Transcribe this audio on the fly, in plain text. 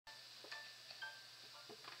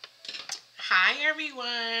Hi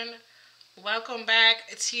everyone, welcome back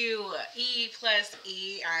to E plus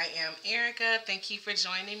E. I am Erica. Thank you for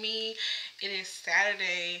joining me. It is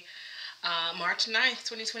Saturday, March 9th,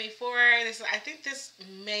 2024. I think this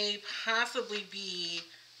may possibly be,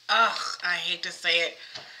 I hate to say it.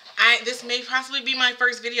 This may possibly be my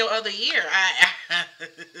first video of the year.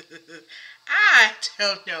 I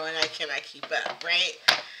don't know, and I cannot keep up, right?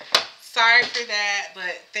 Sorry for that,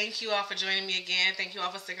 but thank you all for joining me again. Thank you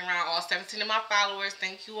all for sticking around. All 17 of my followers,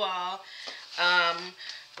 thank you all.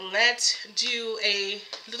 Let's do a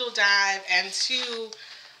little dive into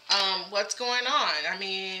what's going on. I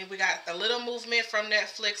mean, we got a little movement from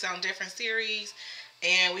Netflix on different series,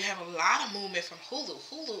 and we have a lot of movement from Hulu.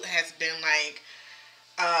 Hulu has been like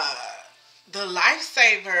the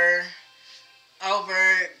lifesaver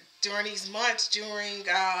over during these months, during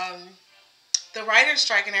the writer's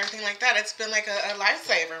strike and everything like that. It's been like a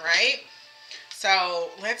lifesaver, right? So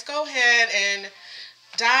let's go ahead and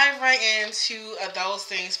dive right into those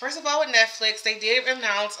things. First of all, with Netflix, they did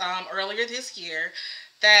announce earlier this year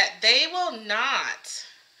that they will not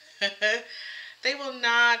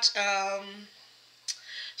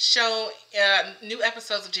show new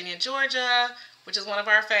episodes of Ginny and Georgia, which is one of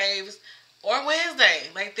our faves, or Wednesday.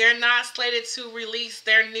 Like, they're not slated to release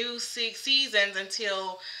their new seasons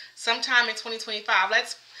until sometime in 2025.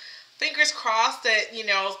 Let's fingers crossed that,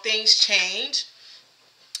 things change.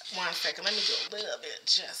 One second, let me do a little bit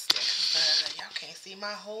adjusting because y'all can't see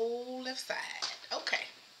my whole left side. Okay.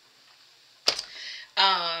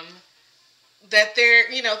 That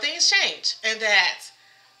things change, and that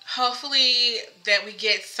hopefully that we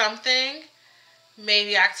get something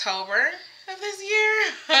maybe October of this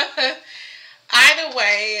year. Either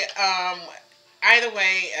way,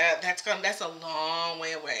 that's a long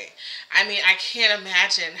way away. I mean, I can't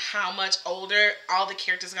imagine how much older all the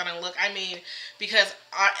characters are gonna look. I mean, because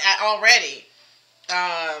already,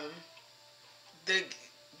 the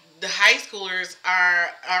high schoolers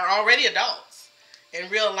are already adults in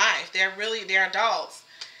real life. They're adults,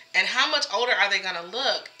 and how much older are they gonna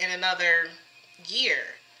look in another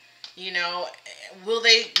year? Will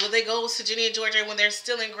they go to Ginny and Georgia when they're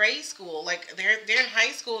still in grade school? Like, they're in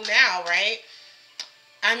high school now, right?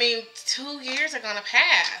 I mean, 2 years are gonna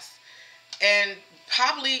pass, and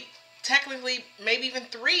probably technically maybe even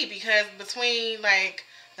 3, because between like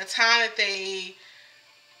the time that they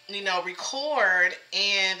record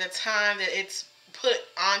and the time that it's put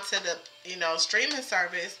onto the streaming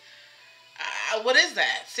service, what is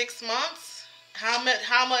that? 6 months?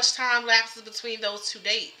 How much time lapses between those two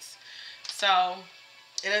dates? So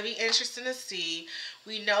it'll be interesting to see.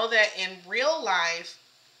 We know that in real life,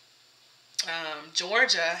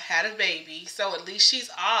 Georgia had a baby, so at least she's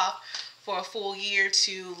off for a full year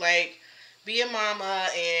to like be a mama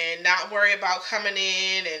and not worry about coming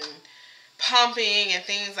in and pumping and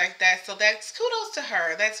things like that. So that's kudos to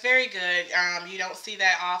her. That's very good. You don't see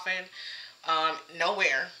that often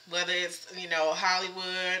nowhere, whether it's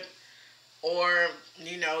Hollywood or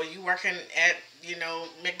you working at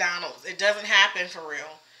McDonald's. It doesn't happen for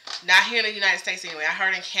real. Not here in the United States anyway. I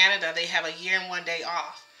heard in Canada they have a year and 1 day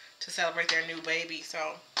off to celebrate their new baby.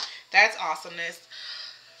 So that's awesomeness.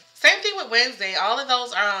 Same thing with Wednesday. All of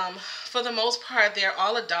those, for the most part, they're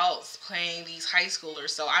all adults playing these high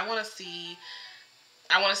schoolers. So I want to see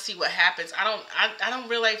what happens. I don't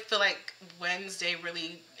really feel like Wednesday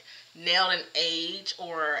really nailed an age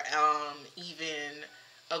or even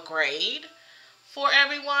a grade for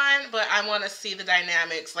everyone, but I want to see the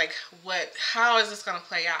dynamics. Like, how is this going to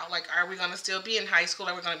play out? Like, are we going to still be in high school?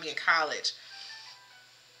 Or are we going to be in college?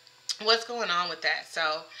 What's going on with that?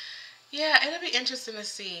 So yeah, it'll be interesting to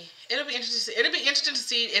see. It'll be interesting to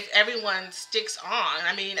see if everyone sticks on.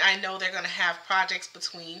 I mean, I know they're going to have projects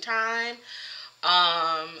between time.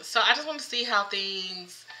 So I just want to see how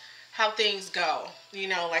things go.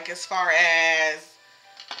 Like, as far as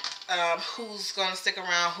who's going to stick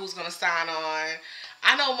around, who's going to sign on.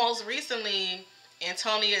 I know most recently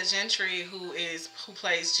Antonia Gentry, who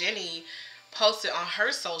plays Jenny, posted on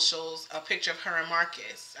her socials a picture of her and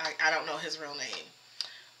Marcus. I don't know his real name.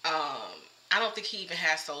 I don't think he even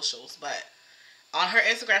has socials, but on her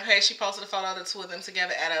Instagram page, she posted a photo of the two of them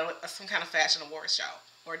together at some kind of fashion awards show,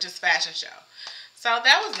 or just fashion show. So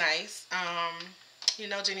that was nice.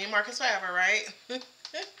 Jenny and Marcus forever, right?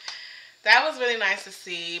 That was really nice to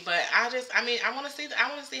see. But I want to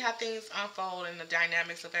see how things unfold and the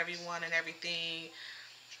dynamics of everyone and everything.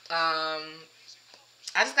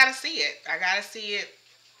 I just gotta see it. I gotta see it.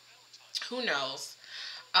 Who knows?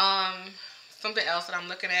 Something else that I'm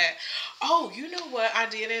looking at. Oh, you know what I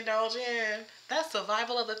did indulge in? That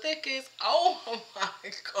Survival of the Thickest. Oh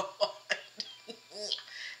my God.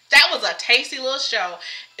 That was a a tasty little show.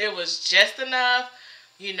 It was just enough,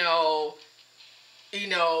 you know, you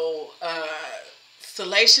know,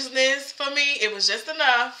 salaciousness for me. It was just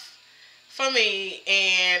enough for me,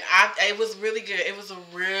 and it was really good. It was a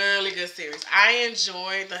really good series. I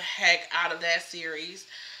enjoyed the heck out of that series.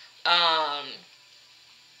 Um,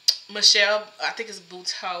 Michelle, I think it's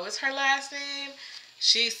Buteau is her last name.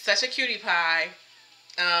 She's such a cutie pie.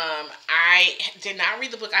 I did not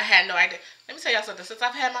read the book. I had no idea. Let me tell y'all something. Since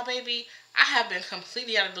I've had my baby, I have been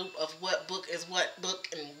completely out of the loop of what book is what book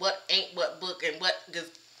and what ain't what book and what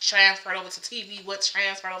gets transferred over to TV, what's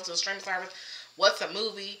transferred over to a streaming service, what's a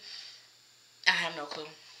movie. I have no clue.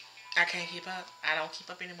 I can't keep up. I don't keep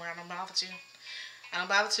up anymore. I don't bother to. I don't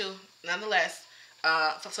bother to. Nonetheless,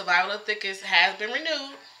 for Survival of the Thickest has been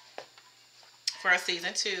renewed for a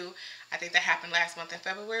season 2. I think that happened last month in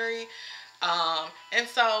February. And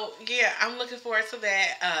so, yeah, I'm looking forward to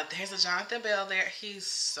that. There's a Jonathan Bell there. He's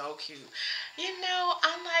so cute. You know,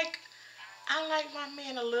 I like my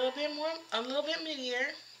man a little bit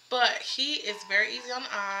meatier, but he is very easy on the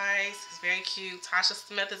eyes. He's very cute. Tasha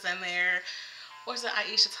Smith is in there. Or is it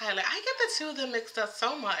Aisha Tyler? I get the two of them mixed up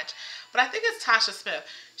so much. But I think it's Tasha Smith.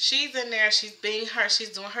 She's in there. She's being her. She's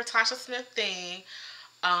doing her Tasha Smith thing.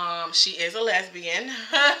 She is a lesbian.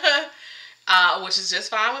 Which is just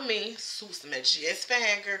fine with me. Suits me just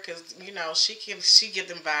fangirl, because you know she give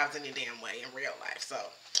them vibes any damn way in real life. So,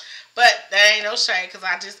 but that ain't no shade, because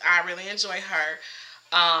I really enjoy her.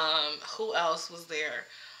 Who else was there?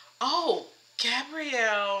 Oh,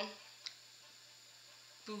 Gabrielle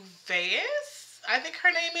Bouvier, I think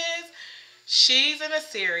her name is. She's in a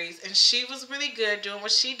series, and she was really good doing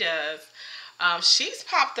what she does. She's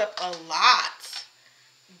popped up a lot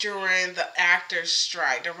during the actors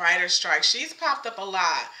strike, the writers strike. She's popped up a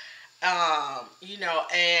lot. You know,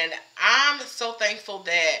 and I'm so thankful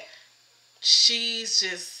that she's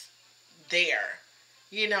just there.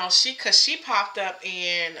 You know, cause she popped up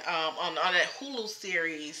in on that Hulu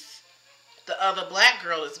series, The Other Black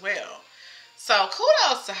Girl as well. So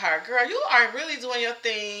kudos to her, girl. You are really doing your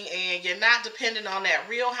thing, and you're not depending on that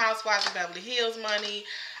Real Housewives of Beverly Hills money.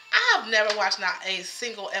 I have never watched not a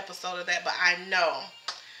single episode of that, but I know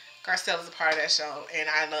Garcella's a part of that show, and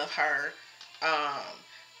I love her. I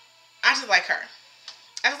just like her.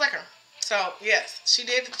 I just like her. So yes, she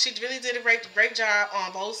did. She really did a great job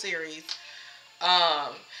on both series.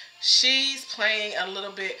 She's playing a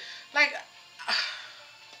little bit like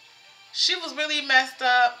she was really messed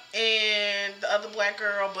up in The Other Black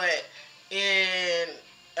Girl, but in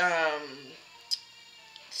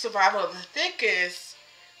Survival of the Thickest,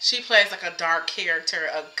 she plays like a dark character,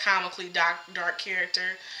 a comically dark character,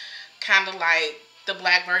 kind of like the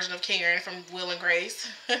black version of Karen from Will and Grace.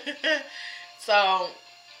 So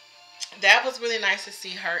that was really nice to see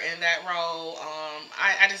her in that role.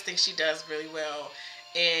 I just think she does really well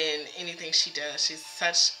in anything she does. She's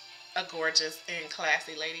such a gorgeous and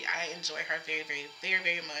classy lady. I enjoy her very, very, very,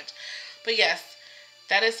 very much. But yes,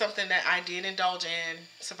 that is something that I did indulge in.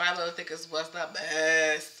 Survival of the Thickest was the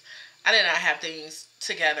best. I did not have things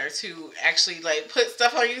together to actually like put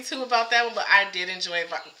stuff on YouTube about that one, but I did enjoy it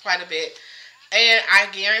quite a bit. And I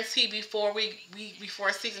guarantee before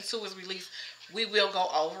season 2 is released, we will go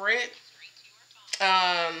over it.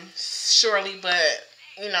 Surely, but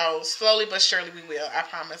you know, slowly but surely we will. I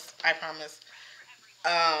promise. I promise.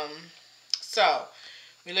 So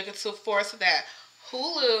we're looking forward to that.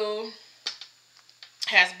 Hulu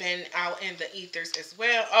has been out in the ethers as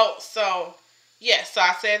well. Oh, so yes, so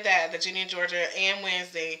I said that Virginia, Georgia, and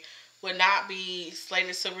Wednesday would not be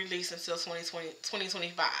slated to release until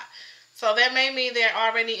 2025. So that may mean they're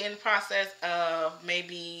already in the process of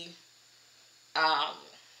maybe,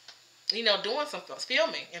 you know, doing some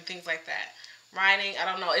filming and things like that. Writing, I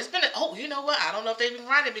don't know. It's been, you know what? I don't know if they've been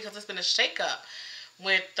writing because it's been a shakeup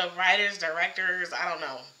with the writers, directors, I don't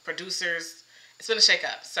know, producers. It's been a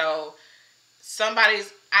shakeup. So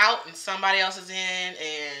somebody's out and somebody else is in,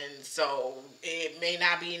 and so they may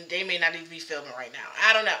not even be filming right now.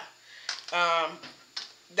 I don't know.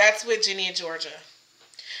 That's with Jenny in Georgia.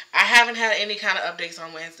 I haven't had any kind of updates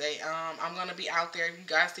on Wednesday. I'm gonna be out there. If you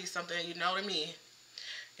guys see something, you know to me.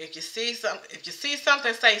 If you see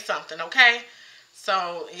something, say something, okay?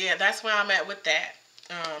 So yeah, that's where I'm at with that.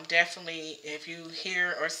 Definitely, if you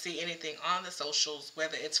hear or see anything on the socials,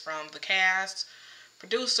 whether it's from the cast,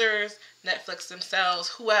 producers, Netflix themselves,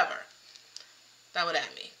 whoever, that would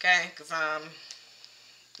at me, okay? Because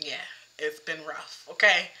yeah, it's been rough,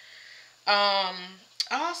 okay?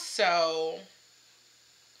 Also,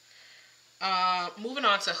 moving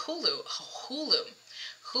on to Hulu.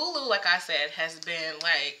 Hulu, like I said, has been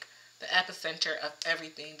like the epicenter of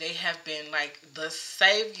everything. They have been like the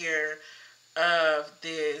savior of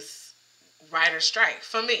this writer strike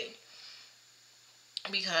for me,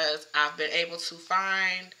 because I've been able to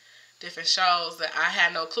find different shows that I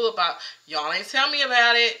had no clue about. Y'all ain't tell me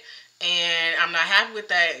about it, and I'm not happy with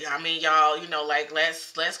that. I mean, y'all, you know, like,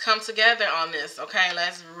 let's come together on this, okay?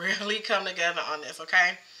 Let's really come together on this,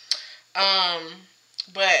 okay?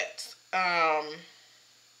 But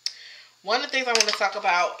one of the things I want to talk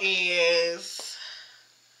about is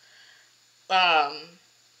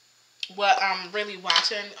what I'm really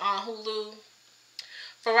watching on Hulu.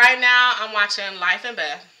 For right now, I'm watching Life and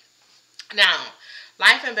Beth. Now,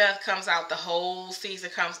 Life and Beth comes out, the whole season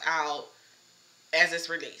comes out as it's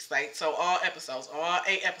released. Like, so all episodes, all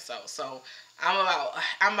 8 episodes. So I'm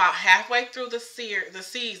about halfway through the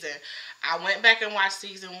season. I went back and watched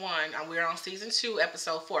season 1. We're on season 2,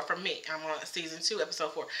 episode 4. For me, I'm on season 2,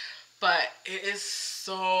 episode 4. But it is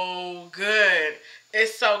so good.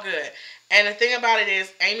 It's so good. And the thing about it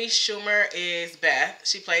is, Amy Schumer is Beth.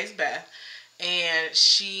 She plays Beth. And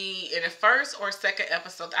she, in the first or second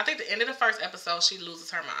episode, I think the end of the first episode, she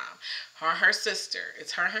loses her mom. Her and her sister.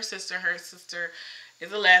 It's her and her sister. Her sister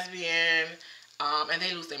is a lesbian. And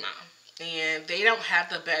they lose their mom. And they don't have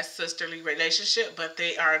the best sisterly relationship, but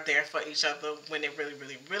they are there for each other when it really,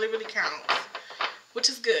 really, really, really counts. Which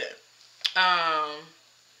is good.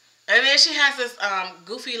 And then she has this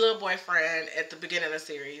goofy little boyfriend at the beginning of the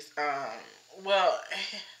series. Well,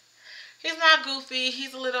 he's not goofy.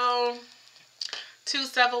 He's a little too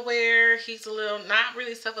self-aware. He's a little, not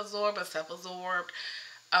really self-absorbed, but self-absorbed.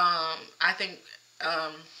 I think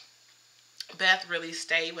Beth really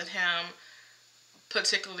stayed with him,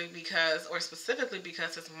 particularly because, or specifically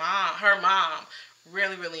because her mom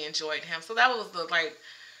really, really enjoyed him. So that was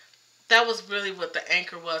really what the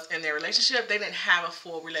anchor was in their relationship. They didn't have a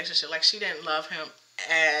full relationship. Like, she didn't love him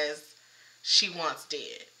as she once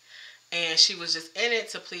did. And she was just in it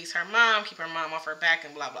to please her mom, keep her mom off her back,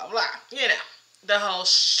 and blah, blah, blah. You know, the whole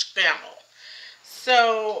scandal.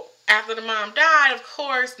 So after the mom died, of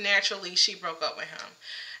course, naturally, she broke up with him.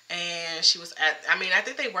 And she was I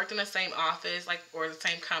think they worked in the same office, like, or the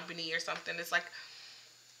same company or something. It's like,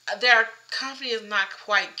 their company is not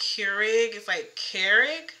quite Keurig. It's like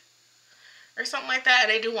Keurig or something like that.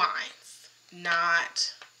 And they do wines,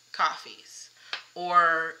 not coffees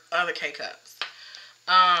or other K-cups.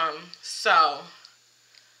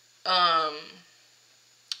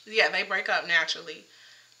 Yeah, they break up naturally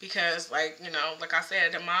because, like, you know, like I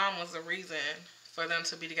said, the mom was the reason for them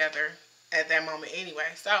to be together at that moment anyway.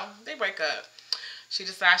 So they break up. She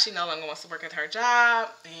decides she no longer wants to work at her job,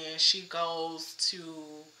 and she goes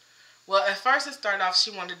to, well, at first it started off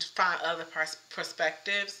she wanted to find other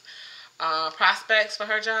prospects for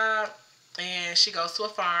her job, and she goes to a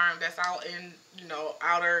farm that's out in, you know,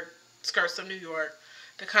 outer skirts of New York,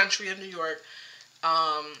 the country of New York,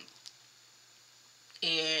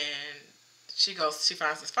 and she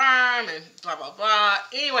finds this farm and blah, blah, blah.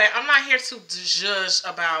 Anyway, I'm not here to judge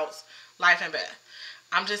about Life and Beth.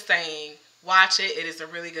 I'm just saying, watch it. It is a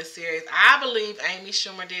really good series. I believe Amy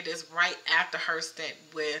Schumer did this right after her stint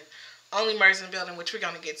with Only Murders in the Building, which we're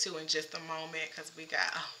going to get to in just a moment because we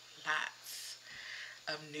got lots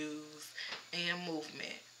of news and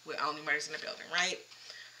movement with Only Murders in the Building, right?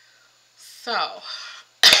 So,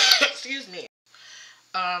 excuse me.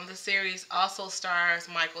 The series also stars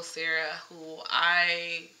Michael Cera, who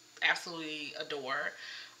I absolutely adore.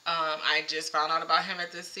 I just found out about him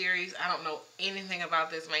at this series. I don't know anything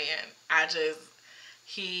about this man. I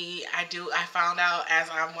found out as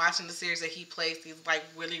I'm watching the series that he plays these, like,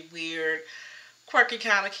 really weird, quirky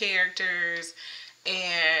kind of characters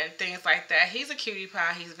and things like that. He's a cutie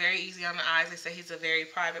pie. He's very easy on the eyes. They say he's a very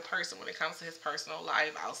private person when it comes to his personal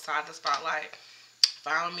life outside the spotlight.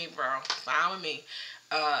 Fine with me, bro. Fine with me.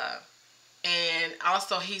 And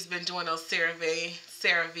also he's been doing those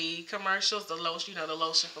CeraVe commercials, the lotion, the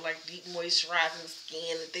lotion for, like, deep moisturizing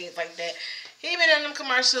skin and things like that. He's been in them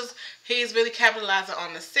commercials. He's really capitalizing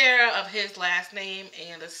on the Sarah of his last name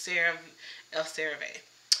and the Sarah of CeraVe,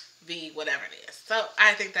 whatever it is. So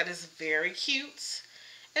I think that is very cute,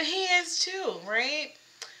 and he is too, right?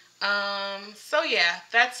 So yeah,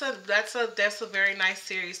 that's a very nice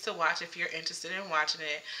series to watch if you're interested in watching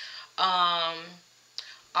it.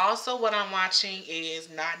 Also, what I'm watching is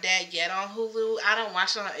Not Dead Yet on Hulu. I don't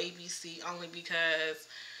watch it on ABC only because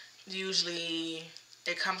usually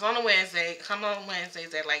it comes on a Wednesday. It comes on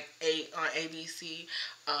Wednesdays at like 8 on ABC.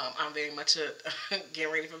 I'm very much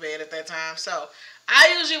getting ready for bed at that time. So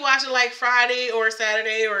I usually watch it like Friday or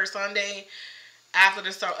Saturday or Sunday after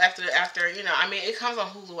it comes on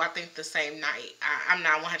Hulu, I think the same night. I'm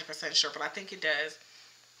not 100% sure, but I think it does.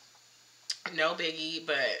 No biggie,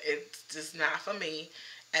 but it's just not for me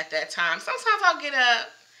at that time. Sometimes I'll get up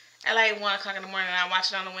at like 1 o'clock in the morning and I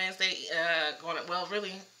watch it on a Wednesday,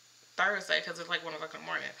 really Thursday because it's like 1 o'clock in the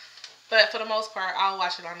morning. But for the most part, I'll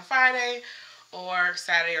watch it on a Friday or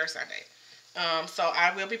Saturday or Sunday. So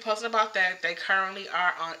I will be posting about that. They currently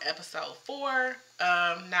are on episode 4.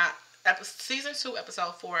 Season 2,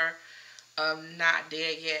 episode 4. Not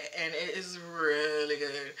dead yet, and it is really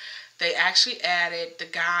good. They actually added the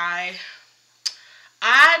guy.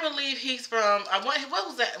 I believe he's from. What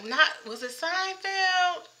was that? Was it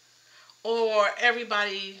Seinfeld or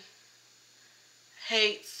Everybody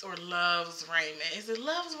Hates or Loves Raymond? Is it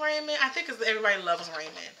Loves Raymond? I think it's Everybody Loves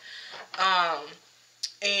Raymond.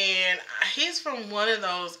 And he's from one of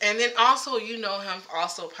those. And then also you know him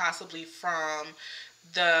also possibly from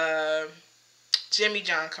the Jimmy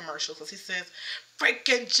John commercial because he says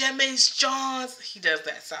freaking Jimmy's Johns. He does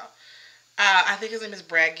that. So I think his name is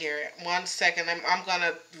Brad Garrett. 1 second, I'm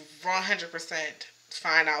gonna 100%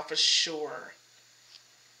 find out for sure.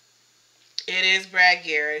 It is Brad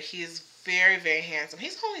Garrett. He's very, very handsome.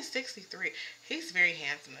 He's only 63. He's very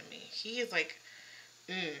handsome to me. He is like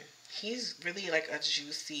he's really like a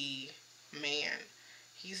juicy man.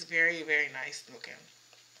 He's very, very nice looking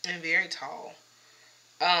and very tall.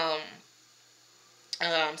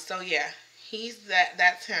 So yeah,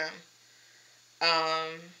 that's him.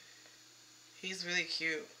 He's really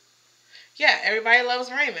cute. Yeah, Everybody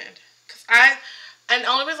Loves Raymond. And the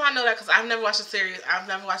only reason I know that because I've never watched a series. I've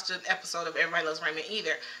never watched an episode of Everybody Loves Raymond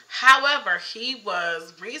either. However, he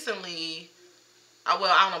was recently, I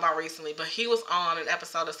don't know about recently, but he was on an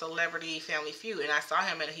episode of Celebrity Family Feud, and I saw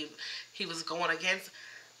him, and he was going against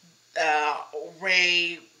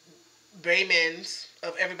Raymond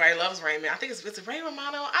of Everybody Loves Raymond. I think it's Ray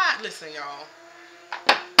Romano. Listen, y'all.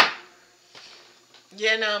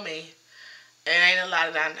 You know me. It ain't a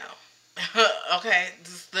lot that I know. Okay,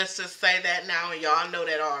 let's just say that now, and y'all know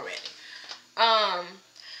that already.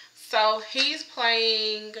 So he's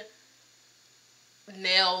playing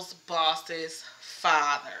Nell's boss's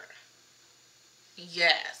father.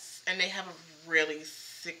 Yes, and they have a really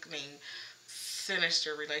sickening,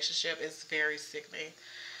 sinister relationship. It's very sickening.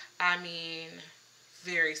 I mean,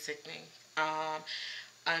 very sickening.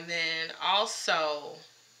 And then also,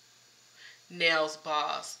 Nell's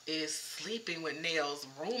boss is sleeping with Nell's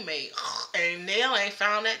roommate, and Nell ain't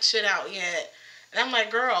found that shit out yet. And I'm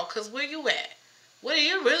like, girl, cause where you at? What are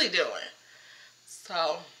you really doing?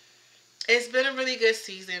 So, it's been a really good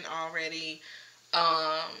season already.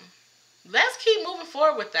 Let's keep moving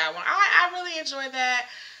forward with that one. I really enjoyed that.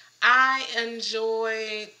 I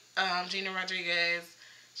enjoyed Gina Rodriguez.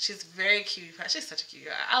 She's very cute. She's such a cute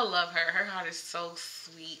girl. I love her. Her heart is so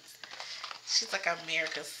sweet. She's like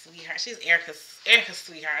America's sweetheart. She's Erica's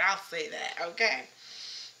sweetheart. I'll say that. Okay.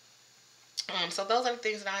 So those are the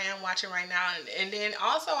things that I am watching right now. And then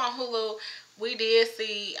also on Hulu,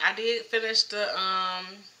 I did finish the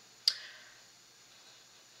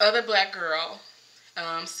Other Black Girl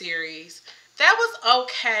series. That was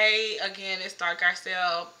okay. Again, it starred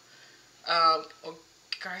Garcelle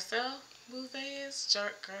Garcelle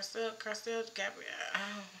Gabriel.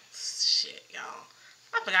 Oh, shit, y'all.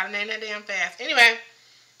 I forgot to name that damn fast. Anyway,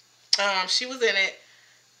 she was in it.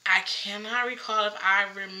 I cannot recall if I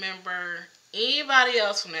remember anybody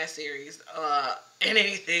else from that series and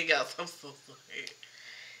anything else. I'm so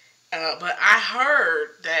sorry. But I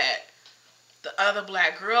heard that the Other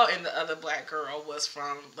Black Girl and the Other Black Girl was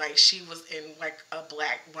from, like, she was in, like,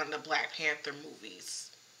 one of the Black Panther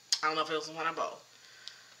movies. I don't know if it was one or both.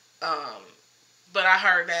 But I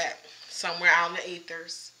heard that somewhere out in the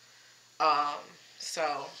ethers.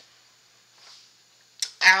 So,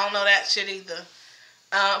 I don't know that shit either.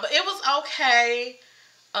 But it was okay.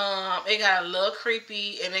 It got a little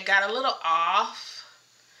creepy and it got a little off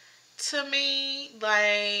to me.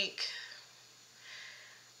 Like,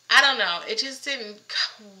 I don't know. It just didn't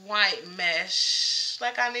quite mesh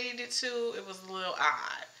like I needed it to. It was a little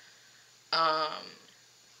odd.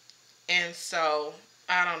 And so,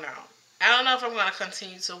 I don't know. I don't know if I'm going to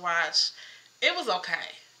continue to watch. It was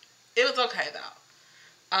okay. It was okay, though.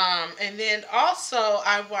 And then also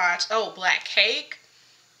I watched, Black Cake.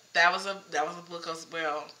 That was a book as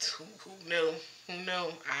well. Who knew?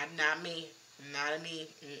 Not me. Not me.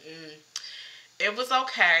 It was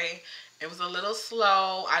okay. It was a little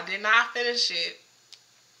slow. I did not finish it.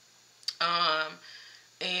 And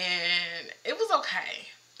it was okay.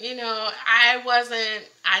 You know, I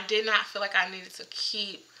did not feel like I needed to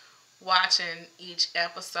keep watching each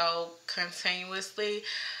episode continuously.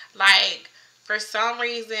 Like, for some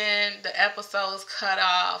reason, the episodes cut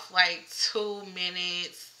off like 2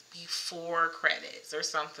 minutes before credits or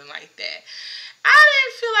something like that. I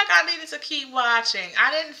didn't feel like I needed to keep watching.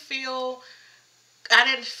 I didn't feel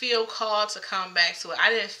called to come back to it. I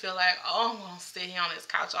didn't feel like, oh, I'm going to stay here on this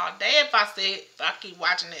couch all day if I keep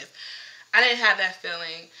watching this. I didn't have that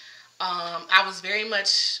feeling. I was very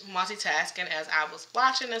much multitasking as I was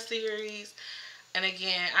watching the series. And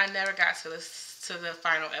again, I never got to the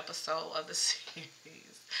final episode of the series.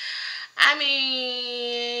 I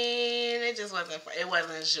mean, it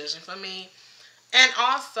wasn't judging for me. And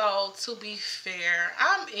also, to be fair,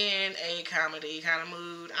 I'm in a comedy kind of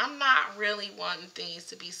mood. I'm not really wanting things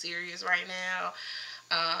to be serious right now.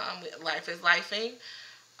 Life is lifing.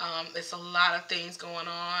 It's a lot of things going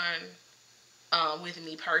on with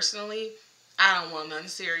me personally. I don't want nothing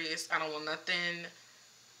serious. I don't want nothing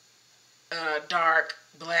dark,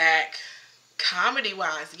 black,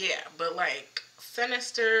 comedy-wise, yeah. But like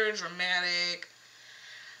sinister, dramatic,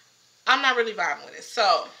 I'm not really vibing with it.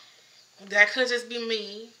 So that could just be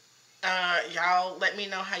me. Y'all let me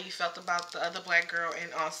know how you felt about the other black girl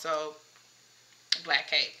and also Black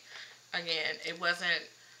Cake. Again, it wasn't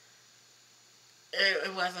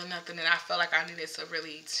nothing that I felt like I needed to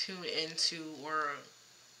really tune into or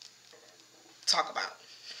talk about.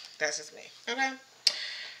 That's just me. Okay.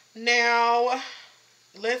 Now,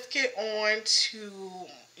 let's get on to,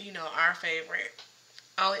 our favorite.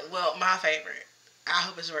 My favorite. I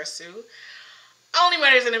hope it's yours too. Only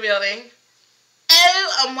Murders in the Building.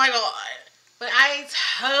 Oh my God. But I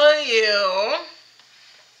tell you,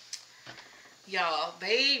 y'all,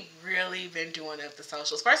 they really been doing up the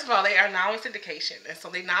socials. First of all, they are now in syndication. And so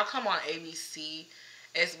they now come on ABC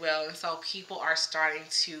as well. And so people are starting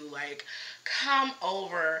to like come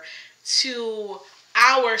over to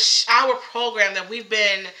our program that we've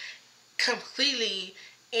been completely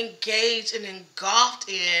engaged and engulfed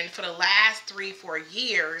in for the last 3-4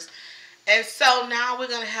 years. And so now we're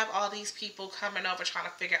going to have all these people coming over trying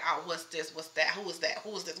to figure out what's this, what's that, who is that,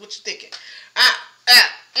 who is this, what you thinking?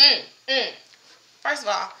 First of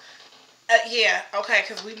all, yeah, okay,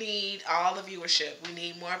 because we need all the viewership. We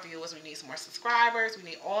need more viewers. We need some more subscribers. We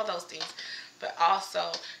need all those things. But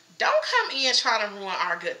also, don't come in trying to ruin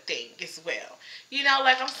our good thing as well.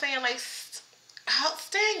 Like I'm saying, like,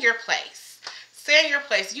 stay in your place. Stay in your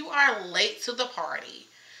place. You are late to the party.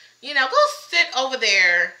 Go sit over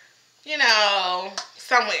there,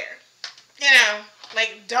 somewhere.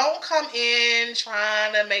 Like, don't come in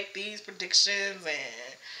trying to make these predictions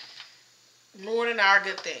and ruining our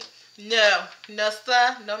good thing. No,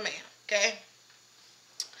 sir, no ma'am, okay?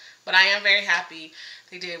 But I am very happy.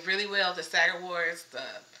 They did really well. The SAG Awards, the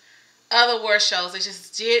other award shows, they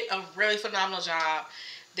just did a really phenomenal job.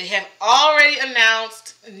 They have already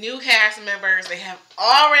announced new cast members. They have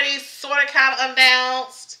already sort of kind of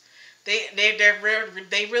announced. They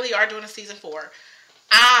really are doing a season 4.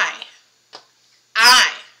 I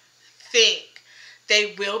think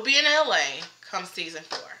they will be in LA come season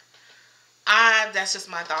 4. That's just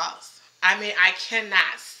my thoughts. I mean, I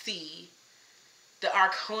cannot see the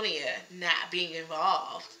Arconia not being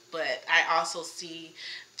involved, but I also see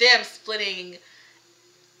them splitting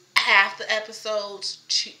half the episodes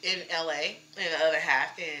in LA and the other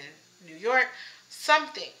half in New York.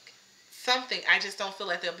 Something. I just don't feel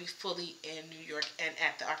like they'll be fully in New York and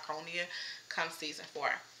at the Arconia come season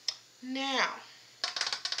 4. Now,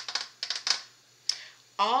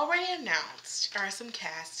 already announced are some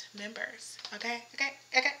cast members. Okay.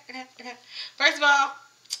 First of all,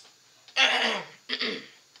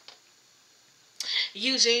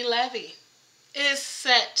 Eugene Levy is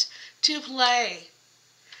set to play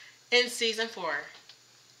in season 4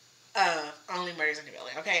 of Only Murders in the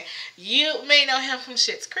Building. Okay, you may know him from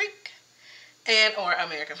Schitt's Creek and or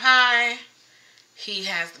American Pie. He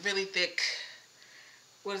has really thick,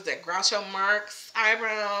 Groucho Marx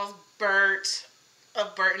eyebrows, Bert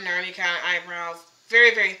and Ernie kind of eyebrows.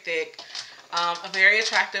 Very, very thick. A very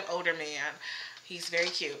attractive older man. He's very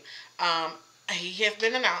cute. He has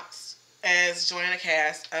been announced as joining the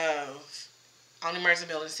cast of Only Murders in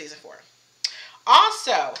the Building season 4.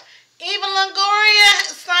 Also, Eva Longoria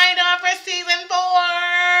signed on for season 4.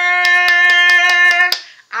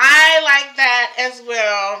 I like that as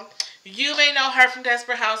well. You may know her from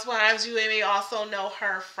Desperate Housewives. You may also know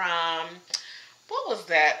her from, what was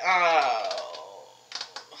that?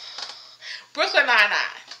 Brooklyn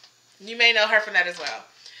Nine-Nine. You may know her from that as well.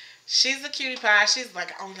 She's a cutie pie. She's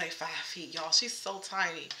only 5 feet, y'all. She's so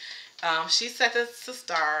tiny. She's set to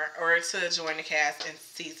star or to join the cast in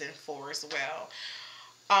season 4 as well.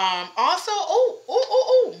 Also,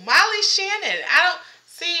 Molly Shannon.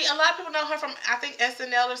 A lot of people know her from, I think,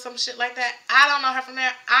 SNL or some shit like that. I don't know her from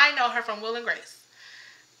there. I know her from Will and Grace.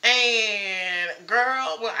 And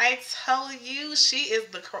girl, when I tell you, she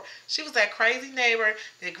was that crazy neighbor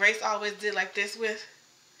that Grace always did like this with.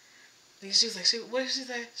 She was like, what did she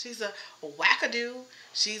say? She's a wackadoo.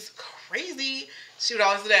 She's crazy. She would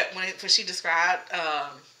always do that when she described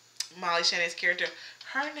Molly Shannon's character.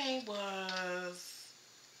 Her name was,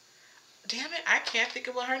 damn it, I can't think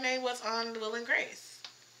of what her name was on Will and Grace.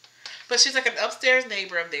 But she's like an upstairs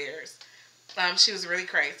neighbor of theirs. She was really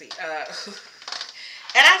crazy.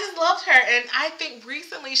 And I just loved her. And I think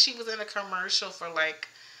recently she was in a commercial for like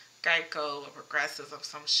Geico or Progressive or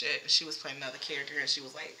some shit. And she was playing another character. And she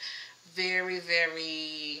was like very,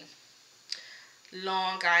 very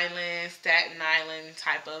Long Island, Staten Island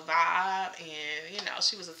type of vibe. And, you know,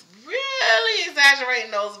 she was just really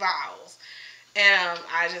exaggerating those vowels. And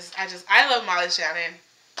I love Molly Shannon.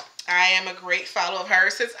 I am a great follower of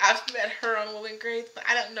hers since I've met her on Will and Grace. But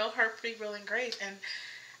I don't know her pre-Will and Grace. And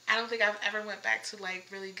I don't think I've ever went back to like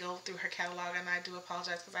really go through her catalog, and I do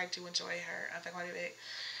apologize because I do enjoy her. I think quite a bit.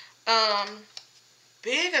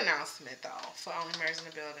 Big announcement though for Only Murders in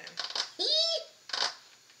the Building.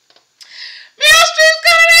 Meryl Streep's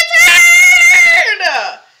gonna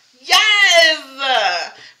return! Yes!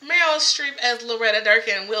 Meryl Streep as Loretta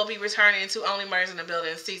Durkin will be returning to Only Murders in the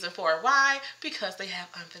Building season 4. Why? Because they have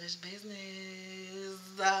unfinished business.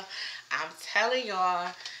 I'm telling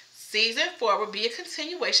y'all. Season 4 will be a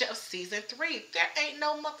continuation of Season 3. There ain't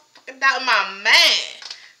no motherfucking doubt in my mind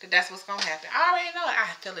that that's what's gonna happen. I already know it.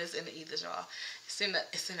 I feel it's in the ethers, y'all. It's in the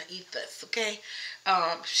ethers, okay?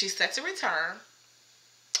 She's set to return.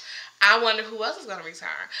 I wonder who else is gonna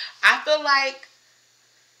return. I feel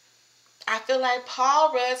like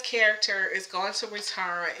Paul Rudd's character is going to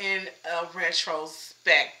return in a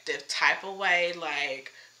retrospective type of way,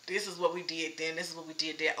 like, this is what we did then. This is what we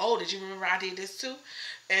did then. Oh, did you remember I did this too?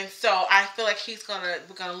 And so I feel like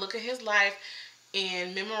we're gonna look at his life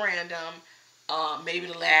in memorandum. Maybe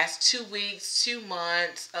the last 2 weeks, 2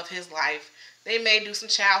 months of his life. They may do some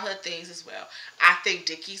childhood things as well. I think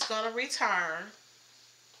Dickie's gonna return.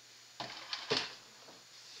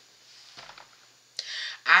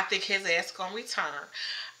 I think his ass is gonna return.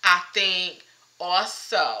 I think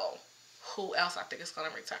also. Who else I think is going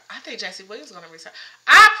to return? I think Jesse Williams is going to return.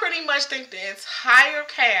 I pretty much think the entire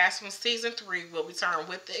cast from season 3 will return,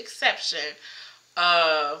 with the exception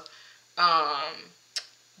of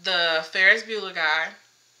the Ferris Bueller guy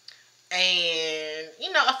and,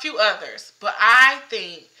 you know, a few others. But I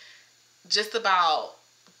think just about,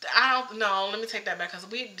 I don't know, let me take that back, because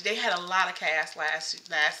they had a lot of cast last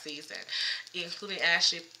season, including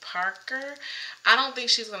Ashley Parker. I don't think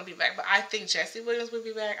she's going to be back, but I think Jesse Williams will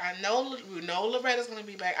be back. We know Loretta's going to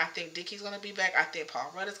be back. I think Dickie's going to be back. I think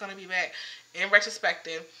Paul Rudd is going to be back in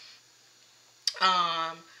retrospective.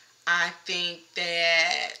 I think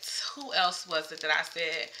that, who else was it that I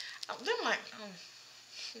said? They're like,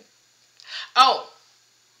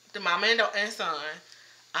 the mama and son.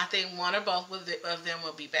 I think one or both of them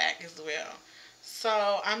will be back as well.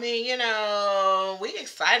 So, I mean, you know, we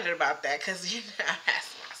excited about that because, you know,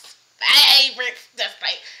 that's my favorite stuff.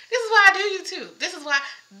 Like, this is why I do YouTube. This is why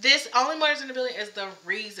this Only Murders in the Building is the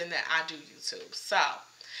reason that I do YouTube. So,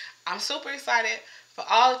 I'm super excited for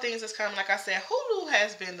all the things that's coming. Like I said, Hulu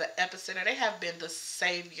has been the epicenter. They have been the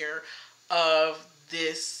savior of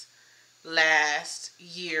this last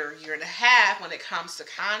year and a half when it comes to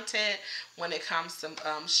content, when it comes to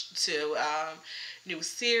new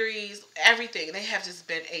series, everything. They have just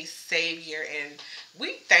been a savior, and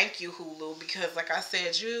we thank you, Hulu, because like I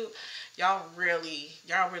said, y'all really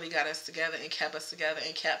got us together and kept us together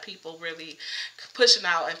and kept people really pushing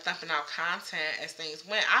out and thumping out content as things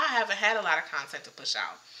went. I haven't had a lot of content to push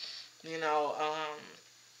out, you know.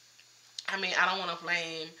 I mean, I don't want to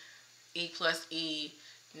blame E+E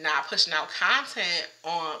not pushing out content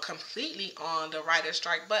completely on the writer's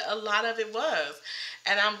strike, but a lot of it was.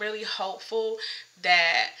 And I'm really hopeful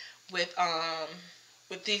that with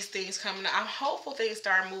these things coming up, I'm hopeful things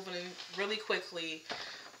start moving really quickly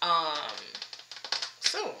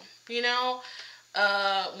soon, you know,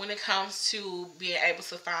 when it comes to being able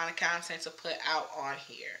to find content to put out on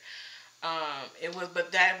here.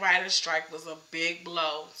 But that writer's strike was a big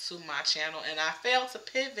blow to my channel, and I failed to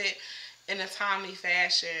pivot in a timely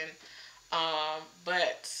fashion,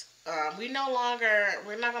 but we're not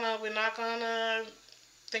gonna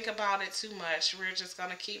think about it too much. We're just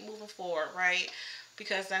gonna keep moving forward, right?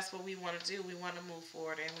 Because that's what we want to do. We want to move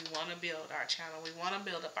forward, and we want to build our channel. We want to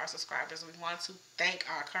build up our subscribers. We want to thank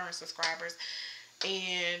our current subscribers,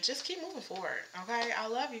 and just keep moving forward. Okay, I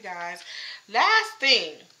love you guys. Last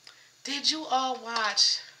thing, did you all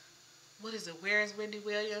watch? What is it? Where is Wendy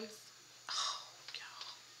Williams?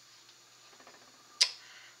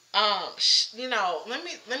 You know, let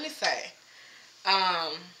me say,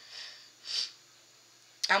 um,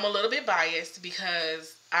 I'm a little bit biased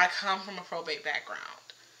because I come from a probate background.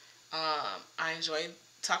 I enjoy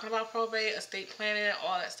talking about probate, estate planning,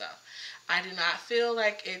 all that stuff. I do not feel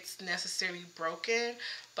like it's necessarily broken,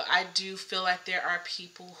 but I do feel like there are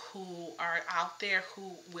people who are out there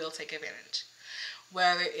who will take advantage.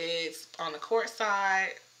 Whether it's on the court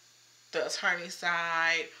side, the attorney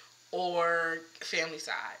side, or family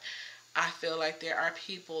side. I feel like there are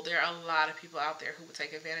a lot of people out there who would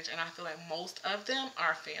take advantage, and I feel like most of them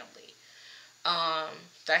are family.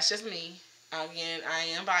 That's just me. Again, I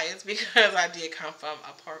am biased because I do come from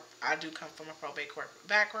a probate court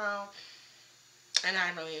background, and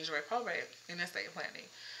I really enjoy probate and estate planning.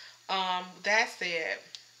 That said,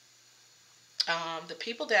 the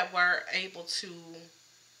people that were able to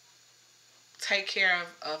take care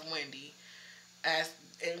of Wendy, as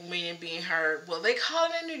meaning being her, well, they call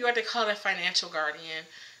it in New York, they call it a financial guardian.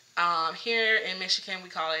 Here in Michigan we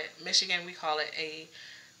call it a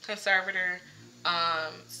conservator.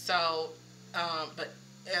 But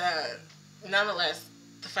nonetheless,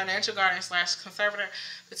 the financial guardian slash conservator,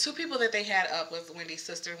 the two people that they had up was Wendy's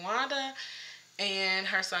sister Wanda and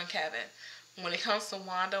her son Kevin. When it comes to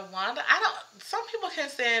Wanda, I don't. Some people can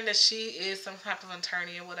say that she is some type of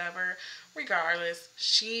attorney or whatever. Regardless,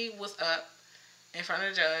 she was up in front of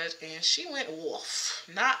the judge and she went off,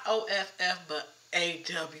 not OFF, but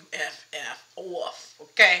AWFF, off.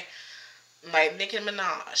 Okay, like Nicki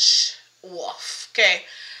Minaj, off. Okay,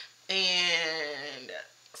 and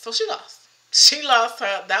so she lost. She lost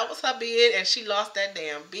her. That was her bid, and she lost that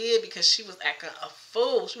damn bid because she was acting a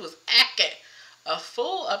fool. She was acting a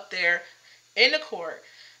fool up there in the court.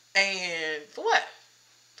 And for what?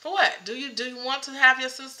 For what? Do you want to have your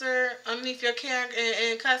sister underneath your care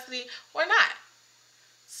in custody or not?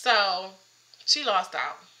 So she lost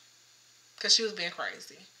out because she was being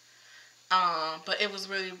crazy. But it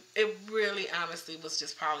really honestly was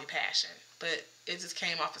just probably passion. But it just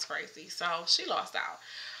came off as crazy. So she lost out.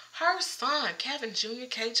 Her son, Kevin Jr.,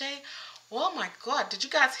 KJ, oh my God, did you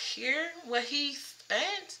guys hear what he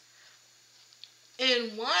spent?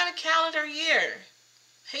 In one calendar year,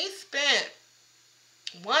 he spent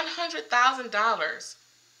 $100,000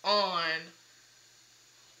 on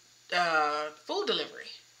food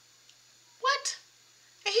delivery. What?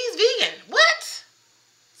 And he's vegan. What?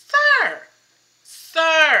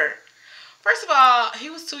 Sir. First of all, he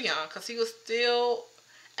was too young because he was still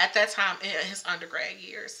at that time in his undergrad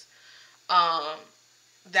years.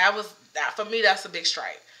 That for me. That's a big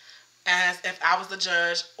strike. As if I was the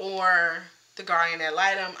judge or the guardian ad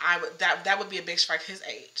litem, that would be a big strike his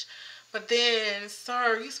age. But then,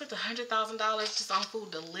 sir, you spent $100,000 just on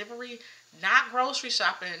food delivery, not grocery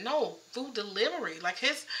shopping. No, food delivery. Like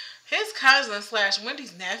his cousin slash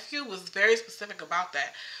Wendy's nephew was very specific about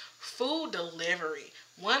that. Food delivery,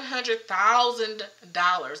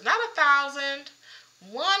 $100,000, not $1,000,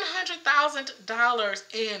 $100,000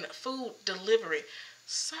 in food delivery.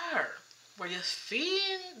 Sir, were you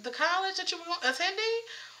feeding the college that you were attending?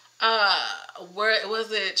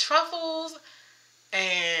 Was it truffles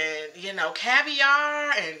and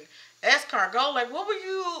caviar and escargot? Like, what were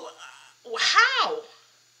you? How?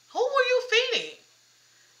 Who were you feeding?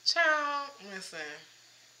 Child, listen.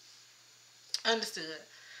 Understood.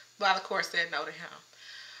 But of course said no to him.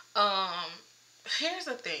 Here's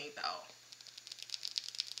the thing though.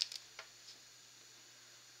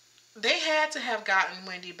 They had to have gotten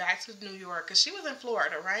Wendy back to New York because she was in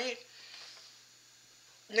Florida, right?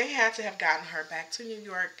 They had to have gotten her back to New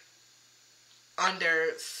York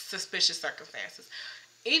under suspicious circumstances.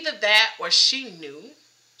 Either that or she knew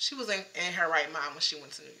she was in her right mind when she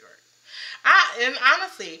went to New York. And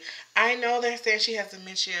honestly, I know they're saying she has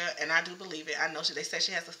dementia, and I do believe it. I know they say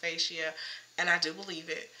she has aphasia, and I do believe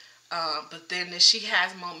it. But then she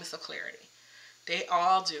has moments of clarity. They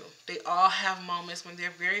all do. They all have moments when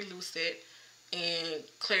they're very lucid, and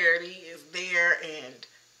clarity is there, and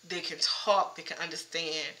they can talk, they can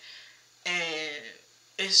understand, and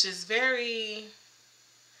it's just very.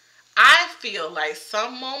 I feel like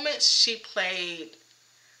some moments she played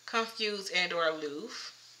confused and or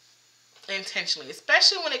aloof intentionally,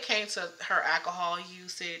 especially when it came to her alcohol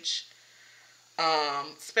usage,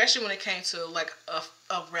 especially when it came to like a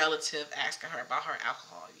relative asking her about her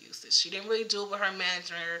alcohol usage. She didn't really do it with her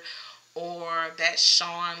manager or that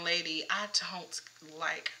Sean lady. I don't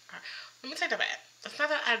like her. Let me take that back. It's not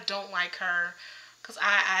that I don't like her, because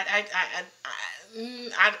I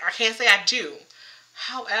can't say I do.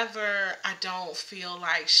 However, I don't feel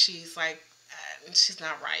like she's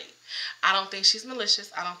not right. I don't think she's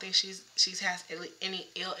malicious. I don't think she's has any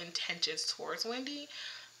ill intentions towards Wendy.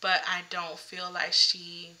 but I don't feel like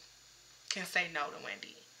she can say no to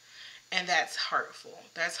Wendy. And that's hurtful.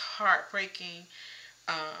 That's heartbreaking.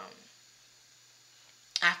 Um,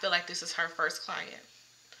 I feel like this is her first client.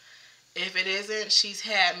 If it isn't, she's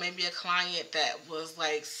had maybe a client that was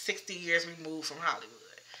like 60 years removed from Hollywood,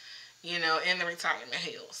 in the retirement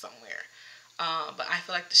hell somewhere. But I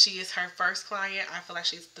feel like she is her first client. I feel like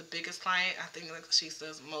she's the biggest client. I think like she's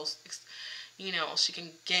the most, she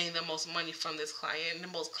can gain the most money from this client and the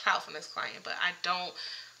most clout from this client. But I don't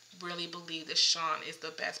really believe that Sean is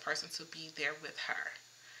the best person to be there with her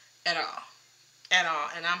at all. At all.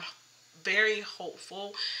 And I'm very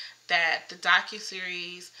hopeful that the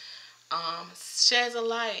docuseries sheds a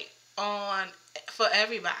light on for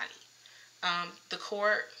everybody. The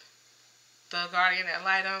court, the guardian ad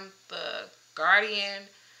litem, the guardian,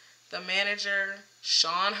 the manager,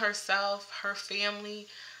 Sean herself, her family.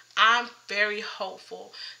 I'm very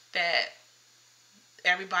hopeful that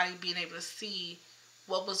everybody being able to see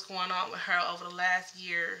what was going on with her over the last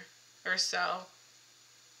year or so.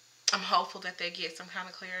 I'm hopeful that they get some kind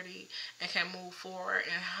of clarity and can move forward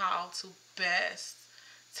in how to best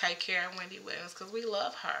take care of Wendy Williams, because we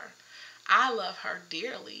love her. I love her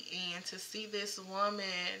dearly. And to see this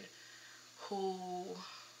woman who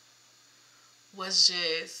was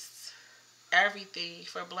just everything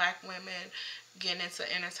for black women, getting into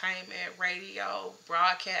entertainment, radio,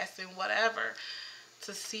 broadcasting, whatever,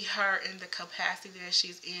 to see her in the capacity that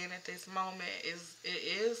she's in at this moment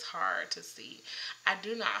is hard to see. I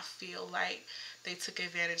do not feel like they took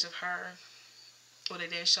advantage of her, or they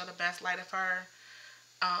didn't show the best light of her.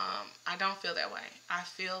 I don't feel that way. I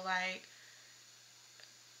feel like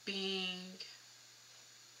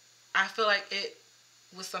it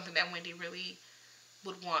was something that Wendy really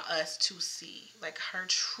would want us to see, like her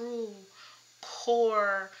true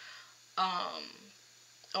core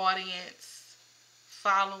audience,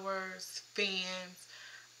 followers, fans.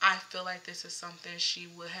 I feel like this is something she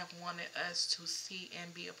would have wanted us to see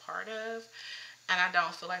and be a part of, and I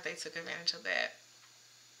don't feel like they took advantage of that.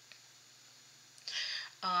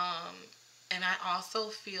 And I also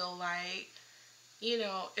feel like,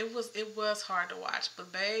 it was hard to watch,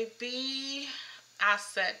 but baby, I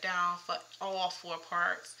sat down for all 4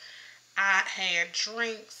 parts. I had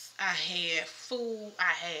drinks, I had food,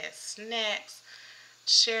 I had snacks.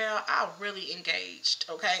 Cheryl, I really engaged,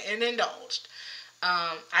 okay, and indulged.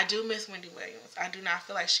 I do miss Wendy Williams. I do not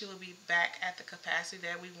feel like she will be back at the capacity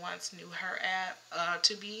that we once knew her at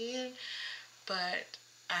to be in, but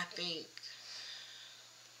I think,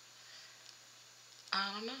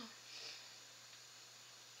 I don't know.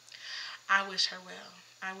 I wish her well.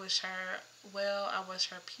 I wish her well. I wish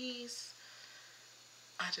her peace.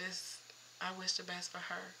 I wish the best for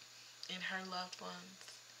her and her loved ones.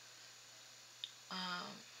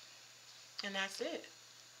 Um, and that's it.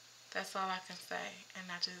 That's all I can say. And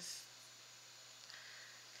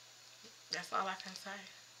that's all I can say.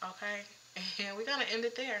 Okay? And we're going to end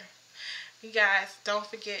it there. You guys, don't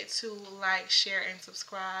forget to like, share, and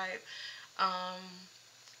subscribe.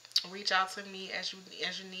 Reach out to me as you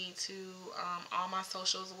need to. All my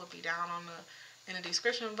socials will be down in the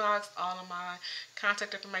description box. All of my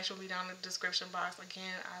contact information will be down in the description box.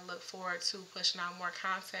 Again, I look forward to pushing out more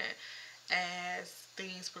content as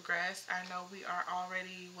things progress. I know we are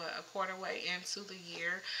already a quarter way into the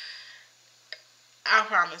year. I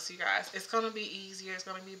promise you guys, it's gonna be easier. It's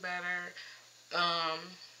gonna be better.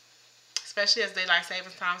 Especially as daylight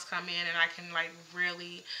savings times come in, and I can like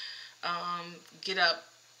really get up,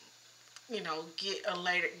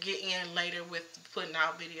 get in later with putting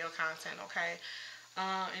out video content. Okay.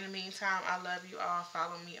 In the meantime, I love you all.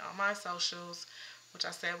 Follow me on my socials, which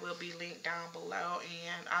I said will be linked down below.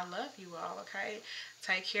 And I love you all. Okay.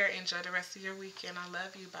 Take care. Enjoy the rest of your weekend. I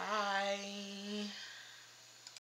love you. Bye.